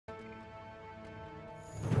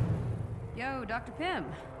Yo, Dr. Pym.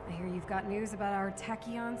 I hear you've got news about our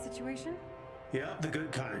tachyon situation? Yeah, the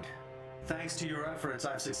good kind. Thanks to your efforts,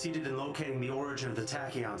 I've succeeded in locating the origin of the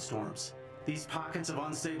tachyon storms. These pockets of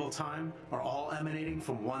unstable time are all emanating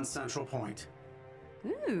from one central point.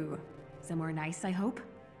 Ooh, somewhere nice, I hope?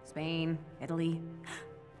 Spain, Italy,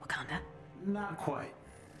 Wakanda? Not quite.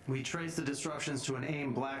 We traced the disruptions to an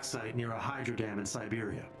AIM black site near a hydro dam in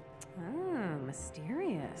Siberia. Oh,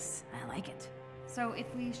 mysterious. I like it. So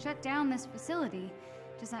if we shut down this facility,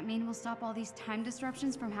 does that mean we'll stop all these time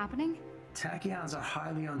disruptions from happening? Tachyons are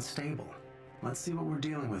highly unstable. Let's see what we're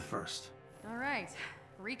dealing with first. All right,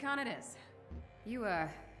 recon it is. You,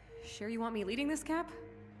 sure you want me leading this, Cap?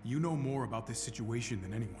 You know more about this situation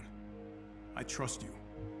than anyone. I trust you.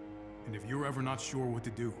 And if you're ever not sure what to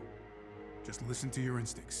do, just listen to your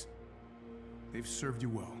instincts. They've served you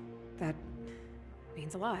well. That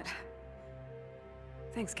means a lot.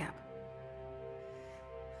 Thanks, Cap.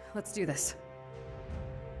 Let's do this.